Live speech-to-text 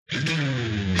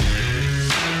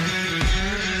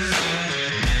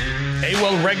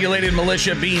regulated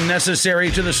militia being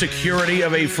necessary to the security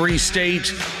of a free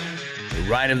state, the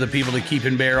right of the people to keep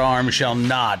and bear arms shall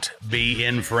not be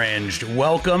infringed.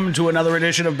 Welcome to another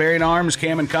edition of Bearing Arms,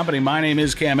 Cam and Company. My name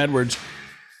is Cam Edwards.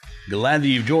 Glad that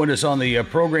you've joined us on the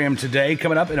program today.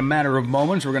 Coming up in a matter of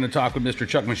moments, we're going to talk with Mr.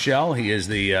 Chuck Michel. He is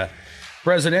the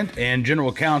president and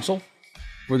general counsel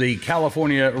for the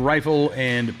California Rifle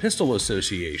and Pistol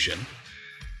Association.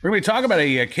 We're going to be talking about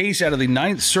a case out of the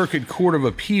Ninth Circuit Court of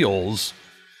Appeals,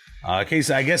 a case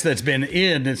I guess that's been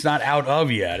in, it's not out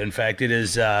of yet. In fact, it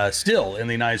is still in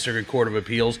the Ninth Circuit Court of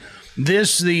Appeals.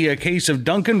 The case of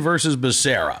Duncan versus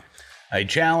Becerra, a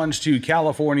challenge to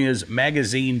California's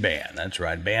magazine ban. That's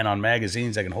right, ban on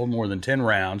magazines that can hold more than 10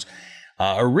 rounds.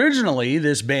 Originally,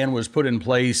 this ban was put in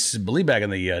place, I believe, back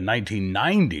in the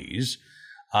 1990s,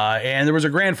 and there was a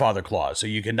grandfather clause, so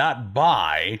you cannot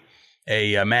buy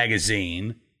a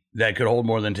magazine that could hold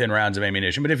more than 10 rounds of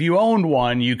ammunition. But if you owned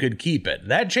one, you could keep it.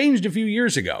 That changed a few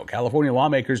years ago. California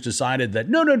lawmakers decided that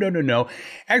no.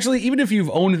 Actually, even if you've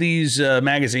owned these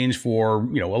magazines for,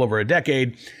 well over a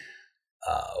decade,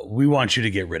 we want you to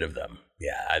get rid of them.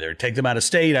 Yeah, either take them out of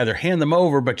state, either hand them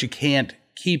over, but you can't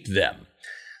keep them.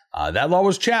 That law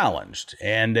was challenged,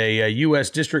 and a U.S.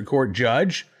 District Court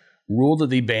judge ruled that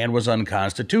the ban was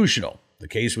unconstitutional. The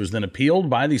case was then appealed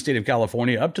by the state of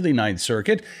California up to the Ninth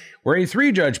Circuit, where a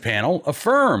three-judge panel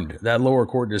affirmed that lower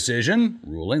court decision,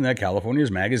 ruling that California's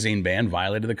magazine ban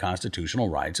violated the constitutional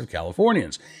rights of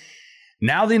Californians.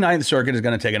 Now the Ninth Circuit is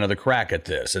going to take another crack at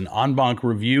this. An en banc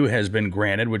review has been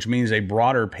granted, which means a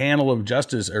broader panel of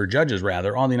judges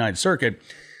on the Ninth Circuit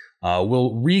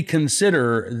will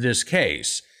reconsider this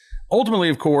case. Ultimately,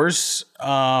 of course,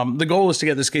 the goal is to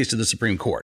get this case to the Supreme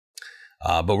Court.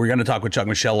 But we're going to talk with Chuck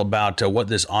Michel about what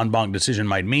this en banc decision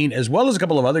might mean, as well as a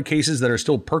couple of other cases that are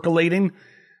still percolating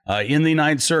in the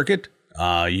Ninth Circuit.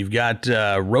 You've got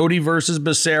Rohde versus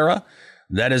Becerra.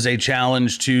 That is a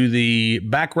challenge to the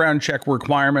background check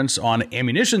requirements on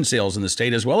ammunition sales in the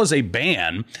state, as well as a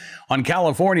ban on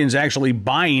Californians actually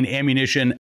buying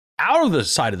ammunition out of the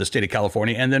side of the state of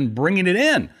California and then bringing it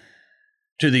in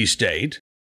to the state.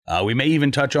 We may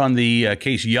even touch on the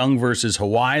case Young versus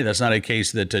Hawaii. That's not a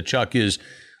case that Chuck is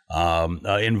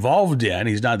involved in.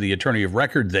 He's not the attorney of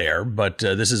record there, but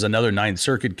this is another Ninth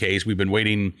Circuit case. We've been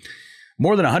waiting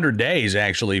more than 100 days,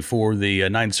 actually, for the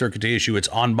Ninth Circuit to issue its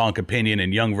en banc opinion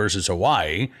in Young versus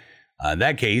Hawaii.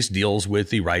 That case deals with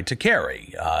the right to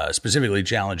carry, specifically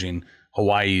challenging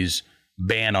Hawaii's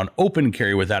ban on open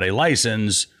carry without a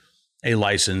license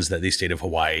that the state of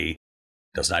Hawaii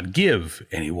does not give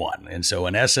anyone. And so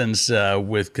in essence,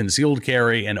 with concealed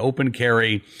carry and open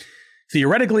carry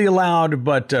theoretically allowed,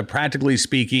 but practically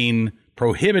speaking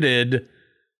prohibited,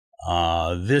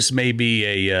 this may be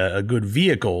a good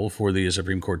vehicle for the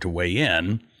Supreme Court to weigh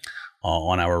in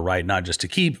on our right not just to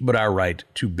keep, but our right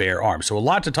to bear arms. So a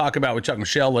lot to talk about with Chuck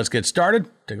Michel. Let's get started.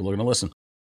 Take a look and a listen.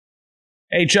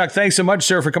 Hey, Chuck, thanks so much,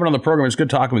 sir, for coming on the program. It's good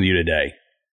talking with you today.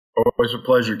 Always a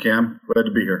pleasure, Cam. Glad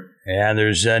to be here. And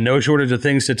there's no shortage of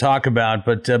things to talk about,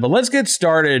 but let's get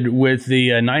started with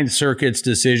the Ninth Circuit's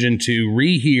decision to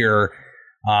rehear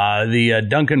the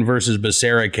Duncan versus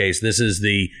Becerra case. This is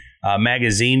the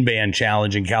magazine ban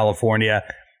challenge in California.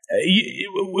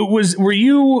 Was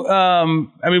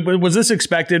this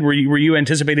expected? Were you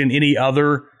anticipating any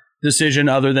other decision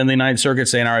other than the Ninth Circuit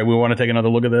saying, all right, we want to take another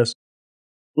look at this?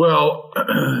 Well,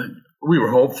 we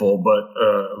were hopeful, but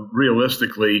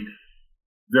realistically,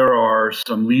 there are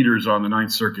some leaders on the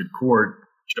Ninth Circuit Court,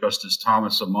 Justice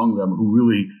Thomas among them, who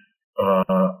really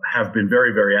have been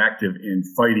very, very active in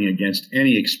fighting against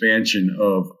any expansion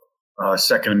of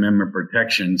Second Amendment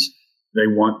protections. They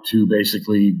want to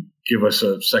basically give us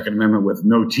a Second Amendment with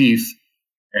no teeth,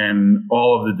 and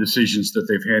all of the decisions that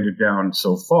they've handed down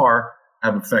so far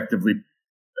have effectively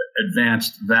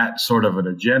advanced that sort of an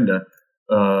agenda.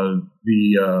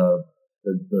 The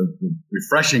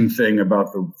refreshing thing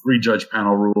about the three-judge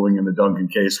panel ruling in the Duncan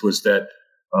case was that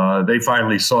they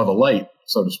finally saw the light,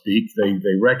 so to speak. They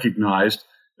recognized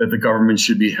that the government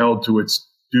should be held to its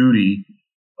duty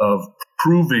of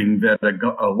proving that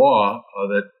a law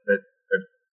that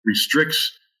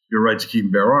restricts your right to keep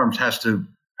and bear arms has to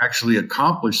actually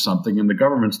accomplish something, and the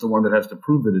government's the one that has to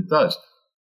prove that it does.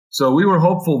 So we were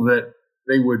hopeful that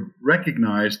they would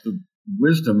recognize the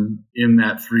wisdom in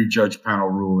that three-judge panel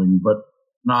ruling, but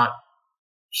not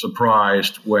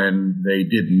surprised when they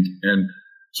didn't. And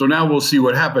so now we'll see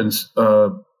what happens.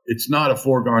 It's not a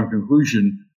foregone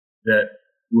conclusion that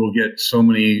we'll get so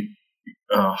many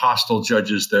hostile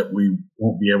judges that we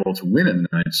won't be able to win in the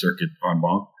Ninth Circuit en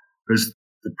banc, because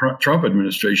the Trump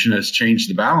administration has changed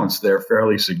the balance there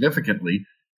fairly significantly.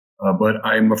 But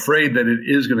I'm afraid that it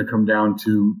is going to come down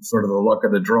to sort of the luck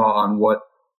of the draw on what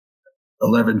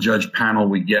 11-judge panel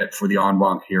we get for the en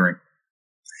banc hearing.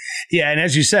 Yeah, and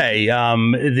as you say,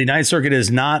 the Ninth Circuit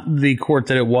is not the court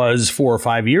that it was 4 or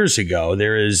 5 years ago.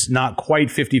 There is not quite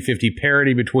 50-50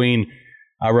 parity between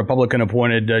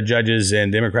Republican-appointed judges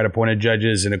and Democrat-appointed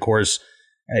judges. And, of course,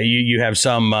 you have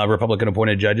some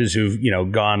Republican-appointed judges who've,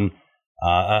 gone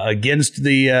against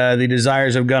the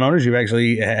desires of gun owners. You've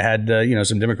actually had,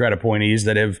 some Democrat appointees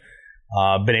that have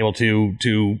been able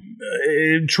to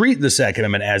treat the Second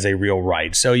Amendment as a real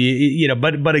right. So,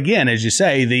 but again, as you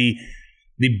say, the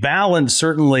balance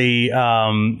certainly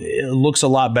looks a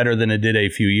lot better than it did a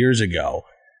few years ago.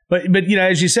 But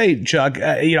as you say, Chuck,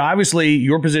 obviously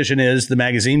your position is the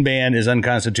magazine ban is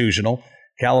unconstitutional.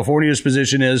 California's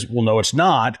position is, well, no, it's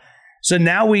not. So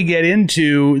now we get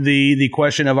into the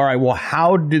question of, all right, well,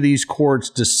 how do these courts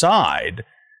decide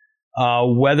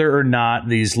whether or not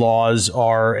these laws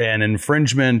are an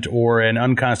infringement or an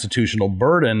unconstitutional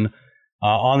burden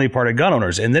on the part of gun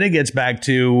owners? And then it gets back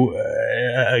to,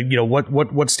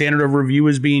 what standard of review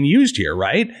is being used here,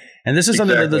 right? And this is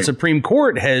something that the Supreme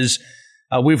Court has,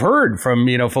 we've heard from,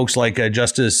 folks like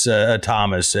Justice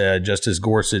Thomas, Justice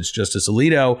Gorsuch, Justice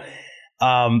Alito,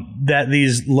 that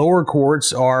these lower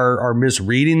courts are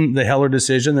misreading the Heller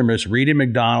decision, they're misreading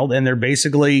McDonald, and they're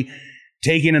basically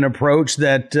taking an approach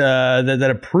that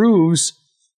approves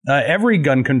every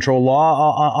gun control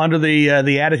law under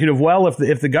the attitude of, well,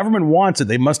 if the government wants it,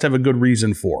 they must have a good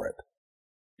reason for it.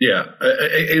 Yeah,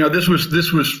 this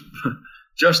was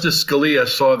Justice Scalia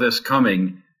saw this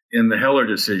coming in the Heller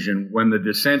decision when the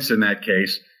dissents in that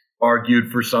case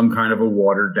argued for some kind of a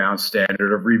watered down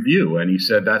standard of review, and he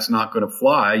said that's not going to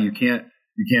fly. You can't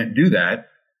do that.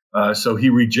 So he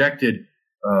rejected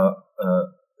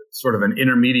sort of an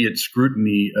intermediate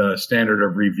scrutiny standard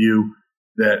of review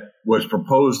that was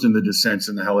proposed in the dissents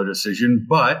in the Heller decision.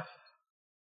 But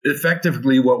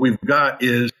effectively, what we've got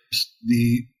is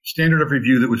the standard of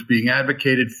review that was being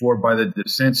advocated for by the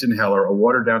dissents in Heller, a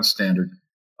watered down standard,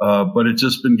 but it's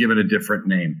just been given a different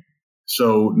name.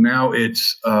 So now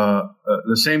it's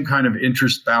the same kind of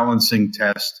interest balancing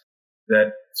test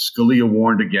that Scalia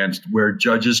warned against, where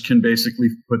judges can basically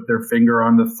put their finger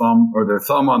on the thumb, or their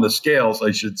thumb on the scales,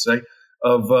 I should say,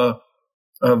 of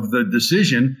the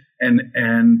decision,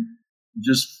 and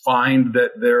just find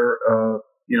that they're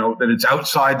that it's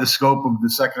outside the scope of the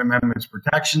Second Amendment's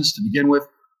protections to begin with,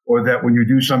 or that when you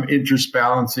do some interest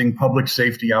balancing, public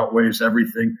safety outweighs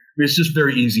everything. I mean, it's just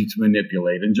very easy to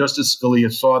manipulate. And Justice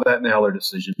Scalia saw that in the Heller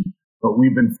decision. But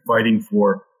we've been fighting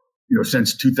for,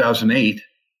 since 2008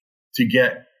 to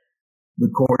get the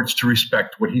courts to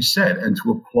respect what he said and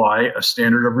to apply a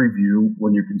standard of review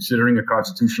when you're considering a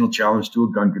constitutional challenge to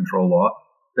a gun control law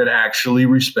that actually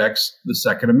respects the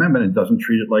Second Amendment and doesn't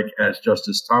treat it like, as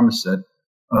Justice Thomas said,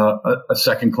 a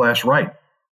second-class right.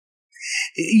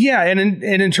 Yeah, and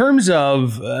in terms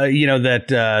of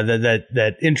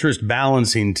that interest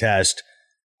balancing test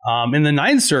in the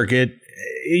Ninth Circuit,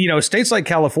 states like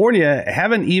California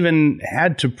haven't even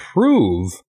had to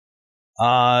prove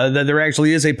that there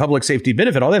actually is a public safety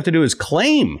benefit. All they have to do is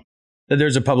claim that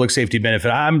there's a public safety benefit.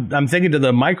 I'm thinking to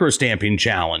the microstamping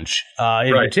challenge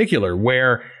in particular,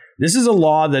 where this is a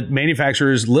law that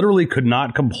manufacturers literally could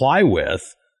not comply with.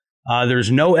 There's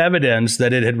no evidence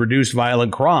that it had reduced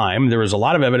violent crime. There was a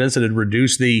lot of evidence that it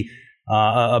reduced the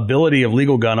ability of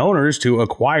legal gun owners to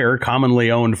acquire commonly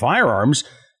owned firearms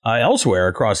elsewhere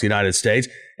across the United States.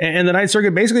 And the Ninth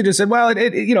Circuit basically just said, well,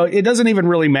 it doesn't even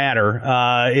really matter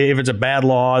if it's a bad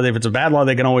law. If it's a bad law,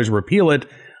 they can always repeal it.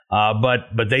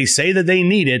 But they say that they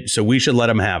need it, so we should let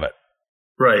them have it.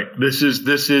 Right. This is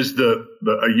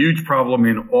a huge problem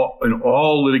in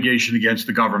all litigation against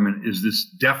the government is this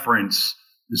deference.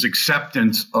 This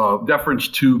deference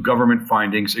to government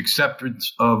findings,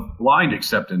 blind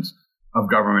acceptance of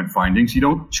government findings. You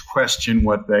don't question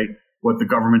what the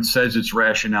government says its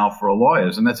rationale for a law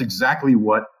is, and that's exactly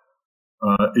what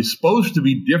is supposed to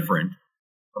be different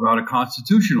about a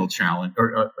constitutional challenge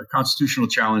or a constitutional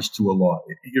challenge to a law.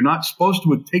 You're not supposed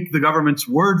to take the government's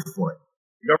word for it.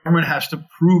 The government has to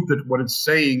prove that what it's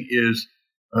saying is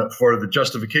for the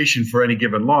justification for any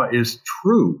given law is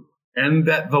true, and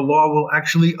that the law will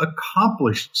actually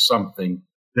accomplish something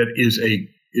that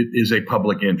is a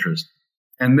public interest.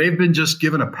 And they've been just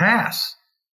given a pass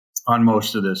on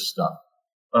most of this stuff.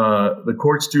 The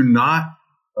courts do not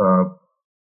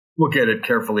look at it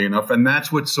carefully enough, and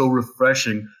that's what's so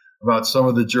refreshing about some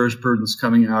of the jurisprudence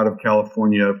coming out of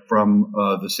California from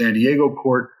the San Diego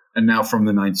court and now from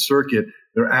the Ninth Circuit.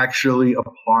 They're actually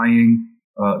applying,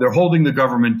 they're holding the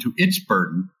government to its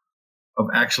burden of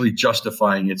actually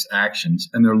justifying its actions.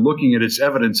 And they're looking at its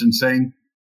evidence and saying,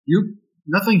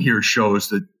 nothing here shows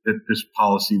that this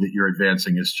policy that you're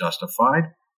advancing is justified.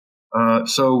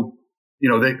 So,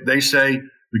 they say,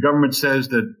 the government says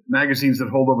that magazines that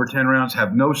hold over 10 rounds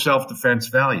have no self-defense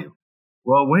value.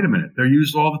 Well, wait a minute. They're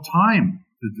used all the time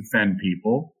to defend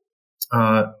people.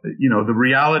 The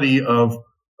reality of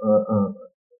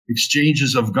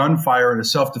exchanges of gunfire in a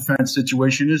self-defense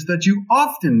situation is that you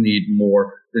often need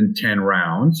more than 10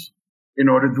 rounds in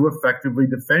order to effectively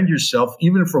defend yourself,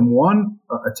 even from one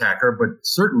attacker, but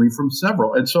certainly from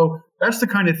several. And so that's the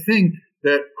kind of thing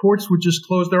that courts would just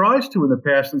close their eyes to in the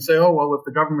past and say, oh, well, if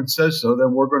the government says so,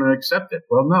 then we're going to accept it.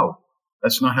 Well, no,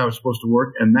 that's not how it's supposed to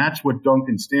work. And that's what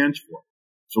Duncan stands for.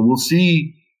 So we'll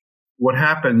see what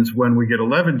happens when we get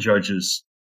 11 judges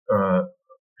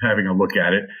having a look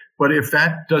at it. But if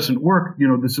that doesn't work,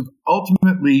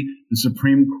 ultimately the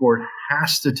Supreme Court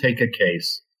has to take a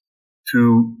case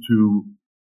to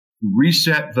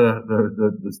reset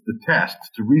the test,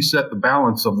 to reset the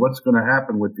balance of what's going to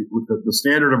happen with the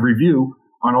standard of review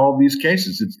on all these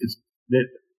cases. It's that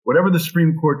whatever the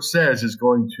Supreme Court says is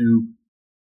going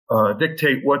to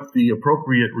dictate what the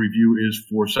appropriate review is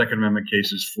for Second Amendment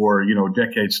cases for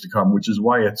decades to come, which is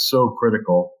why it's so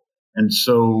critical and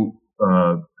so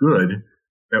good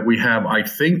that we have, I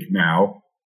think now,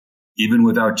 even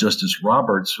without Justice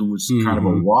Roberts, who was kind of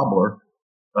a wobbler,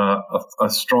 a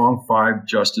strong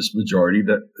 5-justice majority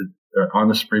that on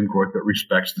the Supreme Court that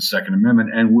respects the Second Amendment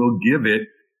and will give it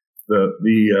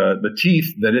the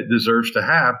teeth that it deserves to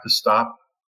have to stop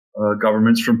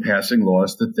governments from passing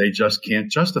laws that they just can't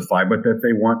justify, but that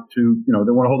they want to,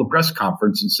 they want to hold a press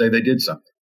conference and say they did something.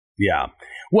 Yeah.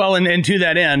 Well, and to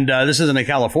that end, this isn't a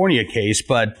California case,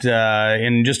 but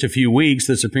in just a few weeks,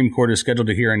 the Supreme Court is scheduled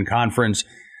to hear in conference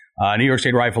New York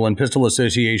State Rifle and Pistol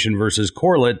Association versus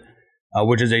Corlett,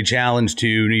 which is a challenge to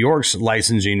New York's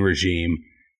licensing regime.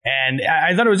 And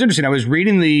I thought it was interesting. I was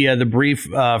reading the brief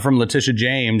from Letitia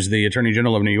James, the Attorney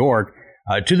General of New York,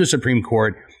 to the Supreme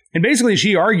Court. And basically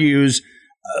she argues,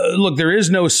 look, there is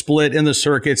no split in the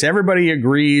circuits. Everybody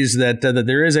agrees that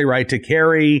there is a right to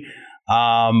carry,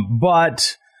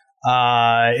 but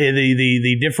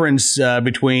the difference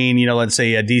between, let's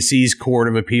say DC's Court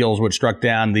of Appeals, which struck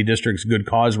down the district's good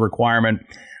cause requirement,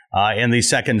 and the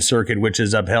Second Circuit, which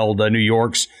has upheld New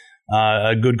York's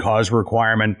good cause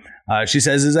requirement, she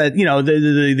says is that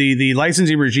the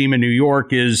licensing regime in New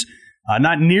York is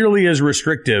not nearly as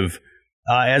restrictive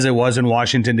as it was in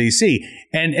Washington, D.C.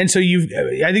 And so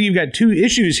I think you've got two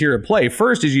issues here at play.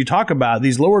 First, as you talk about,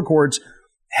 these lower courts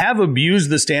have abused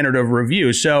the standard of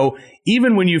review. So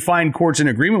even when you find courts in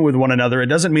agreement with one another, it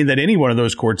doesn't mean that any one of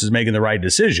those courts is making the right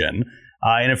decision.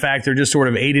 And in fact, they're just sort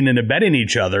of aiding and abetting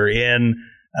each other in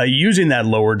using that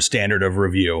lowered standard of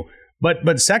review.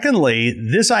 But secondly,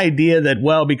 this idea that,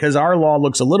 well, because our law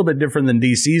looks a little bit different than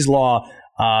DC's law,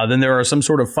 then there are some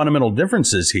sort of fundamental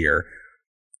differences here.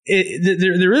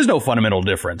 There is no fundamental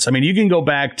difference. I mean, you can go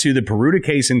back to the Peruta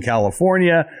case in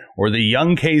California or the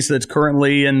Young case that's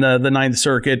currently in the Ninth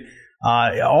Circuit.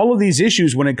 All of these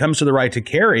issues when it comes to the right to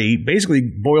carry basically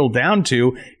boil down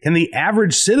to, can the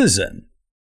average citizen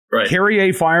carry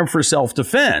a firearm for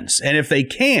self-defense? And if they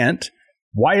can't,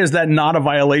 why is that not a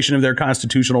violation of their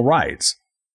constitutional rights?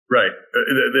 Right.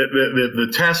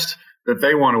 The test that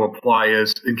they want to apply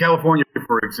is, in California,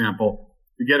 for example,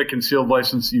 to get a concealed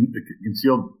license,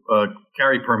 concealed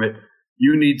carry permit,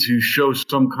 you need to show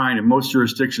some kind, in most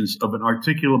jurisdictions, of an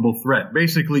articulable threat.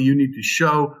 Basically, you need to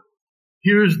show,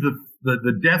 here's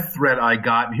the death threat I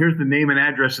got, and here's the name and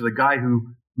address of the guy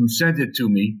who sent it to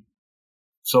me.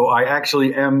 So I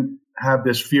actually have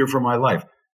this fear for my life.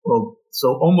 Well,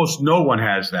 so almost no one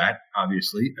has that,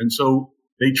 obviously, and so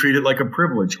they treat it like a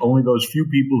privilege. Only those few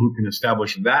people who can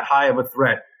establish that high of a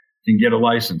threat can get a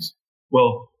license.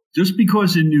 Well, just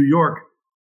because in New York,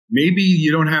 maybe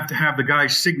you don't have to have the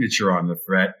guy's signature on the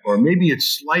threat, or maybe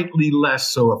it's slightly less,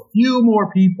 so a few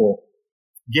more people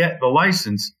get the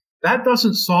license, that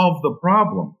doesn't solve the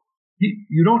problem.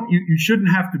 You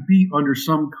shouldn't have to be under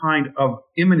some kind of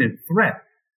imminent threat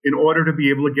in order to be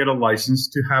able to get a license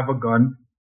to have a gun,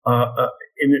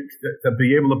 to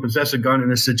be able to possess a gun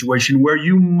in a situation where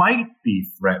you might be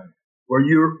threatened, where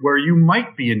you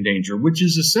might be in danger, which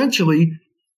is essentially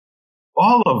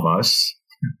all of us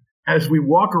as we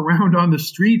walk around on the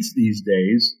streets these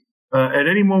days. At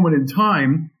any moment in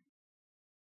time,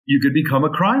 you could become a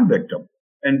crime victim,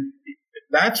 and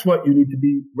that's what you need to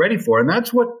be ready for, and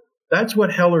that's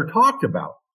what Heller talked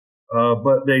about.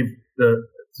 But to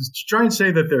try and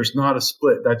say that there's not a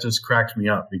split, that just cracks me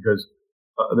up, because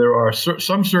there are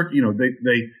some certain,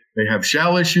 They have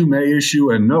shall issue, may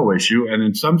issue, and no issue. And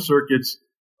in some circuits,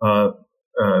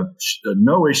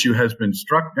 no issue has been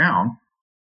struck down.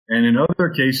 And in other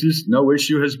cases, no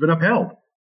issue has been upheld.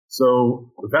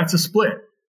 So that's a split.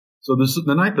 So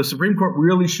the Supreme Court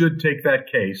really should take that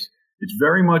case. It's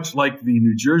very much like the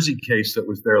New Jersey case that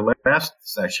was there last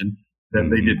session that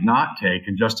they did not take.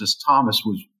 And Justice Thomas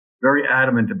was very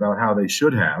adamant about how they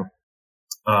should have.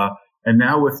 And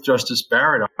now with Justice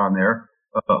Barrett on there,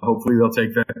 hopefully they'll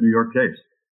take that New York case.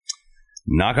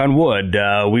 Knock on wood.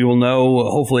 We will know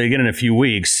hopefully again in a few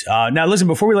weeks. Now, listen,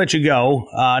 before we let you go,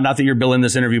 not that you're billing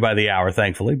this interview by the hour,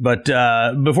 thankfully, but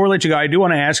before we let you go, I do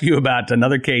want to ask you about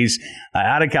another case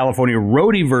out of California,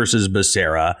 Rohde versus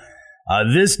Becerra.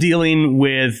 This dealing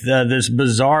with this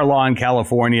bizarre law in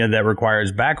California that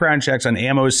requires background checks on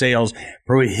ammo sales,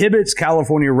 prohibits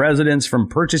California residents from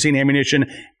purchasing ammunition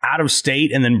out of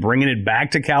state and then bringing it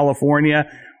back to California.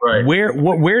 Right.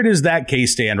 Where does that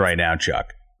case stand right now,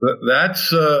 Chuck?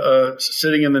 That's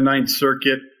sitting in the Ninth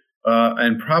Circuit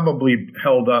and probably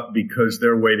held up because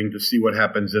they're waiting to see what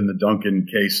happens in the Duncan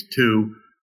case, too.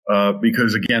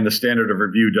 Because, again, the standard of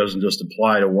review doesn't just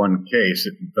apply to one case.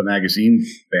 The magazine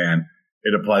ban,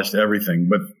 it applies to everything.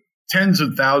 But tens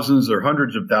of thousands or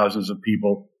hundreds of thousands of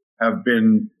people have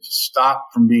been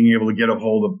stopped from being able to get a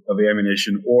hold of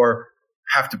ammunition or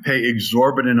have to pay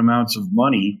exorbitant amounts of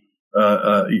money,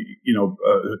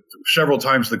 several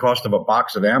times the cost of a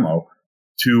box of ammo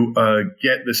to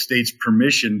get the state's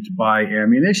permission to buy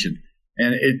ammunition.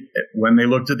 And when they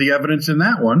looked at the evidence in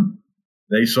that one,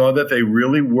 they saw that they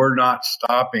really were not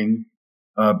stopping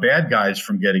bad guys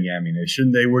from getting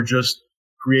ammunition. They were just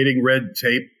creating red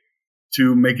tape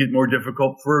to make it more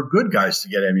difficult for good guys to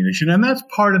get ammunition. And that's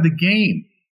part of the game.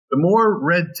 The more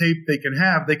red tape they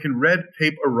can red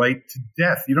tape a right to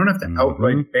death. You don't have to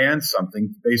outright ban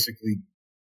something to basically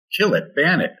kill it,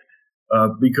 ban it.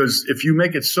 Because if you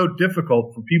make it so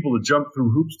difficult for people to jump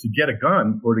through hoops to get a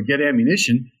gun or to get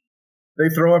ammunition, they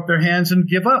throw up their hands and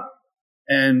give up.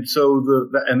 And so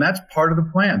and that's part of the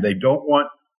plan. They don't want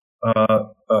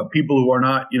people who are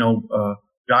not,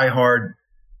 diehard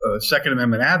Second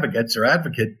Amendment advocates or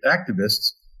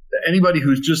activists. Anybody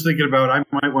who's just thinking about, I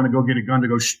might want to go get a gun to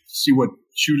go see what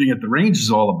shooting at the range is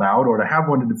all about, or to have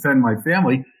one to defend my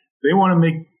family. They want to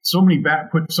make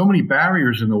put so many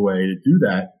barriers in the way to do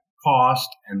that, cost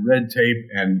and red tape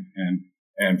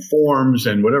and forms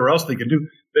and whatever else they can do,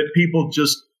 that people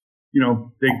just,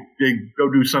 they go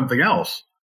do something else.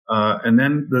 And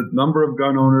then the number of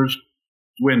gun owners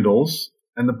dwindles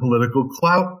and the political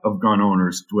clout of gun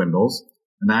owners dwindles.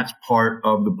 And that's part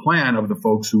of the plan of the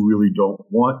folks who really don't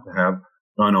want to have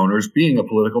gun owners being a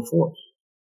political force.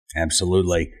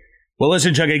 Absolutely. Well,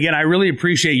 listen, Chuck, again, I really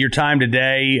appreciate your time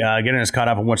today, getting us caught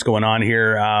up on what's going on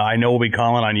here. I know we'll be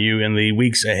calling on you in the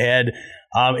weeks ahead.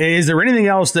 Is there anything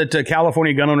else that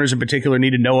California gun owners in particular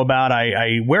need to know about?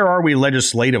 Where are we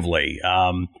legislatively?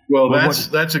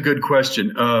 That's a good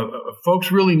question.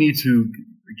 Folks really need to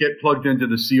get plugged into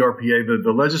the CRPA.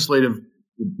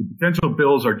 The potential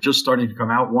bills are just starting to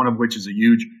come out, one of which is a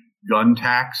huge gun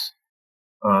tax,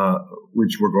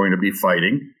 which we're going to be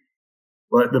fighting.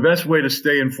 But the best way to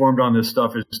stay informed on this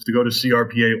stuff is to go to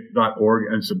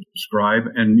crpa.org and subscribe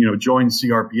and, join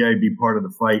CRPA, be part of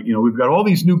the fight. We've got all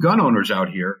these new gun owners out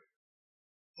here.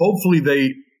 Hopefully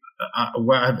they,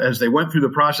 as they went through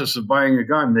the process of buying a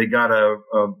gun, they got a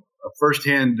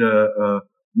firsthand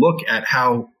look at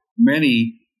how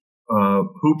many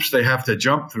hoops they have to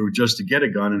jump through just to get a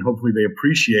gun. And hopefully they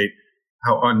appreciate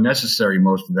how unnecessary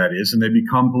most of that is, and they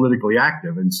become politically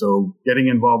active. And so getting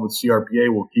involved with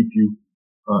CRPA will keep you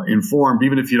informed.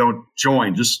 Even if you don't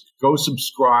join, just go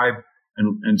subscribe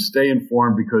and stay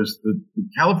informed, because the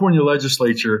California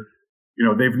legislature,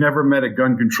 they've never met a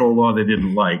gun control law they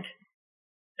didn't like.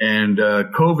 And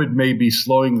COVID may be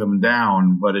slowing them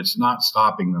down, but it's not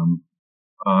stopping them.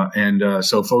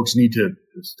 So folks need to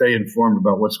stay informed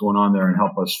about what's going on there and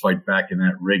help us fight back in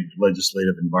that rigged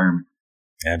legislative environment.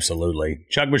 Absolutely.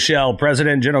 Chuck Michel,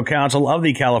 President and General Counsel of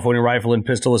the California Rifle and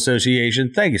Pistol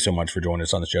Association. Thank you so much for joining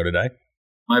us on the show today.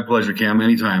 My pleasure, Cam.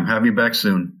 Anytime. Have me back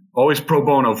soon. Always pro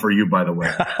bono for you, by the way.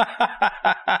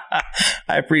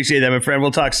 I appreciate that, my friend.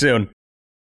 We'll talk soon.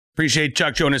 Appreciate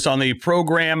Chuck joining us on the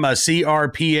program,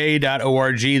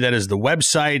 crpa.org. That is the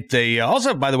website. They also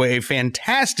have, by the way, a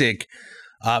fantastic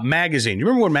magazine. You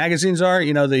remember what magazines are?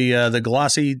 The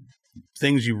glossy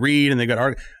things you read, and they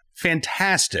got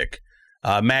fantastic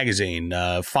magazine,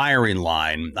 Firing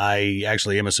Line. I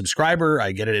actually am a subscriber.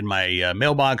 I get it in my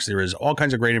mailbox. There is all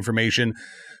kinds of great information.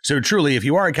 So truly, if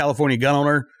you are a California gun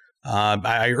owner,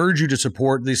 I urge you to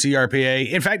support the CRPA.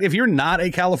 In fact, if you're not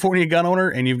a California gun owner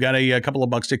and you've got a couple of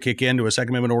bucks to kick into a Second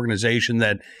Amendment organization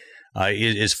that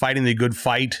is fighting the good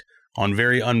fight on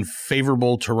very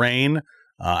unfavorable terrain,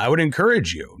 I would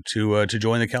encourage you to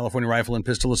join the California Rifle and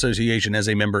Pistol Association as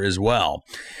a member as well.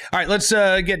 All right, let's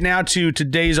get now to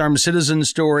today's Armed Citizen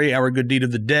story, our good deed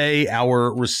of the day,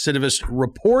 our recidivist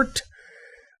report.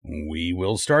 We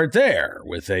will start there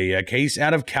with a case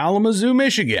out of Kalamazoo,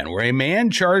 Michigan, where a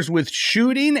man charged with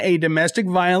shooting a domestic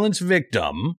violence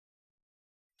victim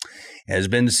has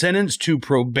been sentenced to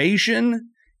probation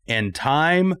and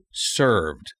time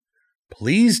served.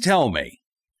 Please tell me,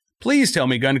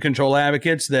 gun control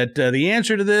advocates, that the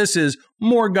answer to this is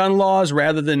more gun laws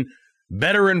rather than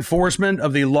better enforcement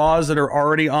of the laws that are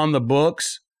already on the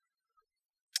books.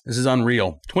 This is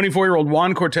unreal. 24-year-old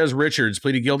Juan Cortez Richards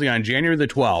pleaded guilty on January the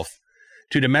 12th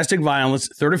to domestic violence,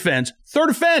 third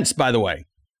offense, by the way.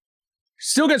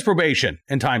 Still gets probation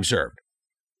and time served.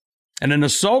 And an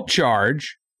assault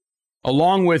charge,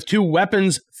 along with 2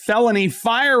 weapons felony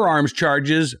firearms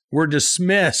charges, were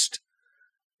dismissed.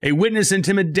 A witness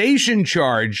intimidation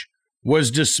charge was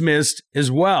dismissed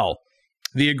as well.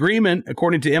 The agreement,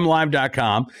 according to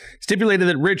MLive.com, stipulated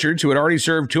that Richards, who had already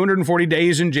served 240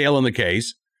 days in jail in the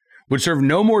case, would serve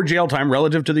no more jail time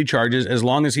relative to the charges as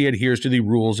long as he adheres to the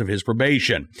rules of his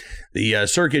probation. The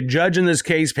circuit judge in this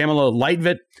case, Pamela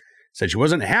Lightfoot, said she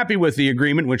wasn't happy with the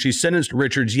agreement when she sentenced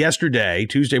Richards yesterday,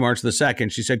 Tuesday, March the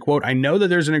 2nd. She said, quote, "I know that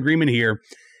there's an agreement here,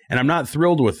 and I'm not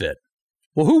thrilled with it."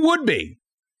 Well, who would be?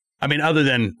 I mean, other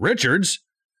than Richards,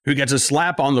 who gets a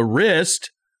slap on the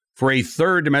wrist for a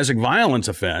third domestic violence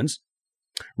offense.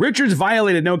 Richards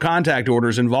violated no contact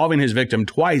orders involving his victim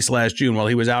twice last June while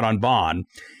he was out on bond.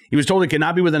 He was told he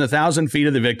cannot be within 1,000 feet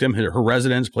of the victim, her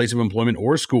residence, place of employment,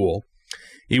 or school.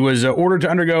 He was ordered to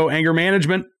undergo anger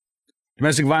management,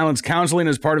 domestic violence counseling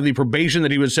as part of the probation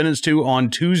that he was sentenced to on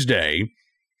Tuesday.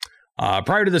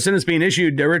 Prior to the sentence being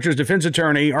issued, Richards' defense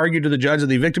attorney argued to the judge that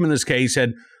the victim in this case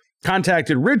had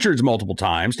contacted Richards multiple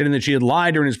times, stating that she had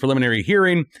lied during his preliminary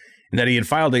hearing and that he had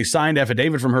filed a signed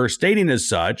affidavit from her stating as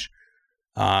such.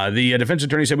 The defense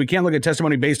attorney said, "We can't look at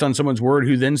testimony based on someone's word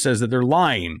who then says that they're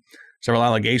lying. Several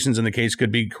allegations in the case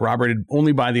could be corroborated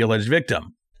only by the alleged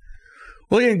victim."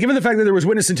 Well, yeah, given the fact that there was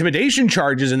witness intimidation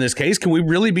charges in this case, can we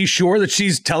really be sure that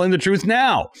she's telling the truth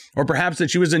now? Or perhaps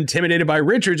that she was intimidated by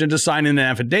Richards into signing an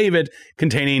affidavit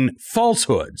containing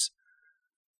falsehoods?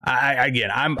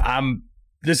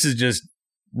 This is just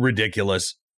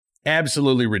ridiculous.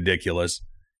 Absolutely ridiculous.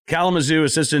 Kalamazoo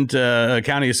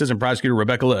County Assistant Prosecutor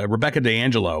Rebecca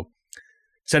D'Angelo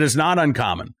said it's not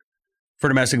uncommon for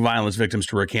domestic violence victims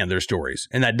to recant their stories,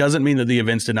 and that doesn't mean that the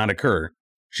events did not occur.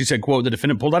 She said, quote, "The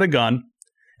defendant pulled out a gun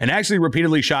and actually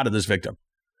repeatedly shot at this victim.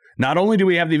 Not only do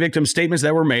we have the victim's statements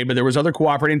that were made, but there was other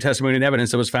cooperating testimony and evidence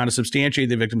that was found to substantiate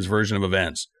the victim's version of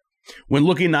events. When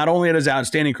looking not only at his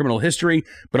outstanding criminal history,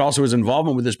 but also his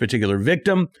involvement with this particular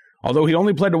victim, although he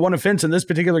only pled to one offense in this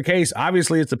particular case,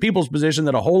 obviously it's the people's position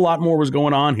that a whole lot more was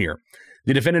going on here.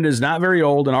 The defendant is not very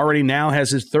old and already now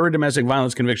has his third domestic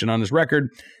violence conviction on his record.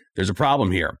 There's a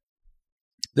problem here."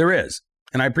 There is,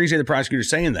 and I appreciate the prosecutor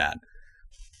saying that.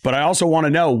 But I also want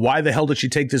to know, why the hell did she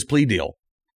take this plea deal?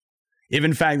 If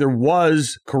in fact there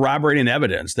was corroborating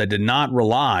evidence that did not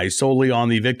rely solely on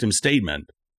the victim's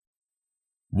statement,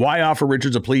 why offer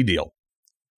Richards a plea deal?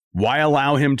 Why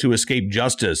allow him to escape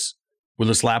justice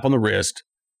with a slap on the wrist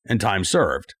and time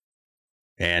served?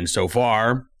 And so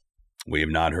far, we have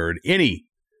not heard any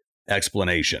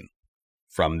explanation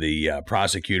from the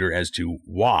prosecutor as to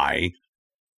why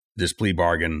this plea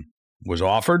bargain was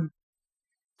offered.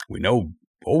 We know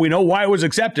why it was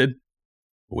accepted,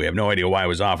 but we have no idea why it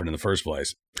was offered in the first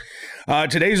place.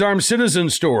 Today's Armed Citizen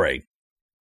story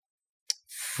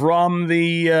from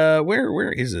the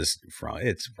where is this from?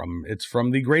 It's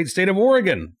from the great state of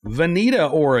Oregon, Veneta,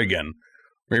 Oregon.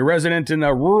 A resident in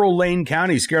rural Lane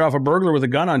County scared off a burglar with a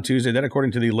gun on Tuesday. That,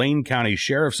 according to the Lane County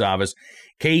Sheriff's Office,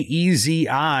 KEZI-TV,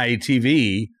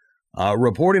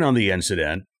 reporting on the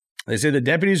incident. They say the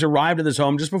deputies arrived at this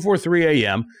home just before 3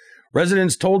 a.m.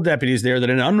 Residents told deputies there that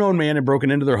an unknown man had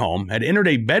broken into their home, had entered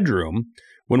a bedroom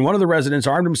when one of the residents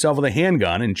armed himself with a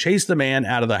handgun and chased the man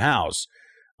out of the house.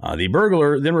 The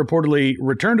burglar then reportedly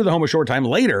returned to the home a short time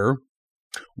later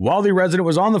while the resident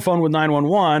was on the phone with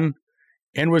 911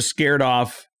 and was scared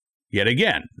off yet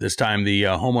again. This time, the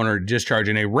homeowner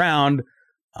discharging a round.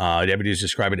 Deputies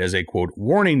describe it as a, quote,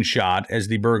 warning shot as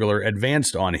the burglar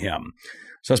advanced on him.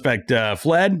 Suspect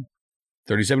fled.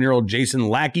 37-year-old Jason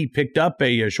Lackey picked up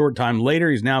a short time later.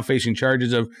 He's now facing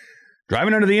charges of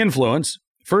driving under the influence,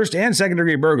 first and second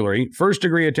degree burglary, first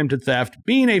degree attempted theft,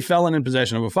 being a felon in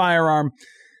possession of a firearm.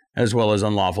 as well as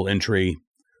unlawful entry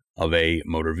of a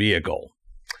motor vehicle.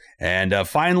 And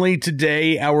finally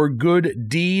today, our good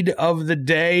deed of the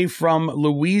day from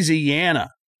Louisiana.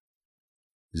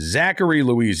 Zachary,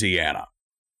 Louisiana,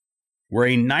 where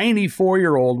a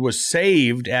 94-year-old was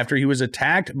saved after he was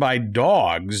attacked by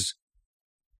dogs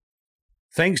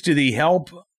thanks to the help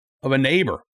of a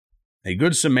neighbor, a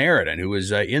good Samaritan who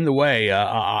was in the way.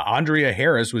 Andrea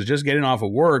Harris was just getting off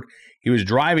of work. He was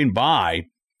driving by,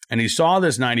 and he saw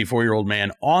this 94-year-old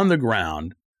man on the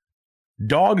ground,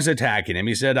 dogs attacking him.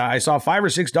 He said, I saw 5 or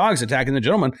 6 dogs attacking the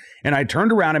gentleman, and I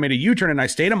turned around, I made a U-turn, and I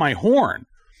stayed on my horn.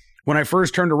 When I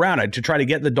first turned around to try to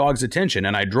get the dog's attention,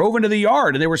 and I drove into the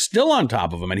yard, and they were still on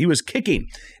top of him, and he was kicking,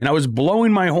 and I was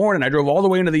blowing my horn, and I drove all the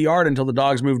way into the yard until the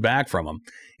dogs moved back from him.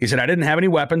 He said, I didn't have any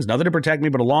weapons, nothing to protect me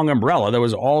but a long umbrella. That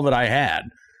was all that I had.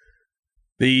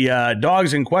 The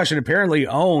dogs in question apparently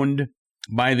owned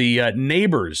by the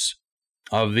neighbors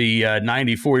of the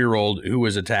 94-year-old who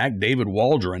was attacked. David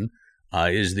Waldron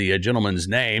is the gentleman's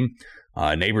name.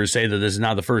 Neighbors say that this is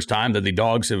not the first time that the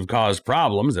dogs have caused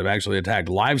problems. They've actually attacked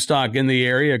livestock in the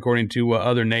area, according to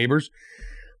other neighbors.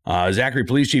 Zachary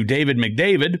Police Chief David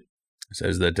McDavid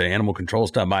says that animal control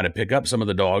stopped by to pick up some of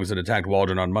the dogs that attacked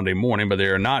Waldron on Monday morning, but they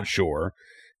are not sure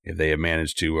if they have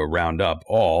managed to round up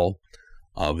all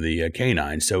of the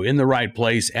canines. So in the right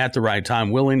place at the right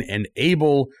time, willing and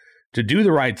able to do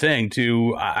the right thing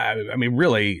to,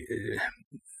 really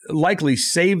likely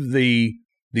save the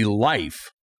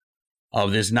life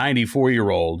of this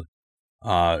 94-year-old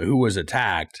who was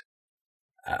attacked.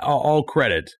 All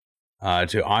credit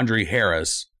to Andre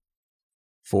Harris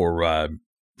for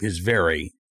his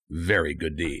very, very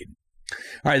good deed.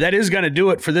 All right, that is going to do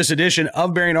it for this edition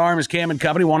of Bearing Arms, Cam &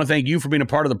 Company. I want to thank you for being a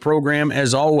part of the program,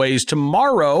 as always.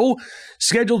 Tomorrow,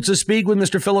 scheduled to speak with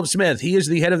Mr. Philip Smith. He is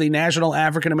the head of the National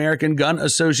African American Gun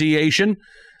Association,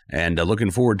 and looking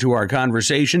forward to our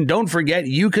conversation. Don't forget,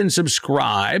 you can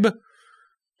subscribe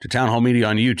to Town Hall Media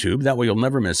on YouTube. That way you'll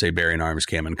never miss a Bearing Arms,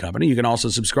 Cam & Company. You can also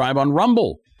subscribe on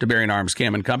Rumble to Bearing Arms,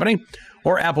 Cam & Company,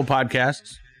 or Apple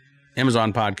Podcasts,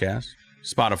 Amazon Podcasts,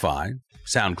 Spotify,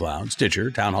 SoundCloud, Stitcher,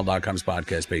 townhall.com's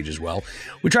podcast page as well.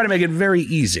 We try to make it very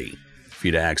easy for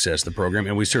you to access the program,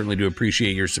 and we certainly do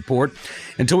appreciate your support.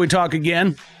 Until we talk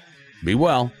again, be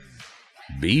well.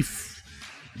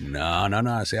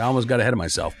 No. See, I almost got ahead of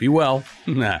myself. Be well.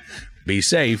 Be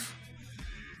safe.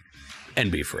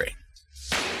 And be free.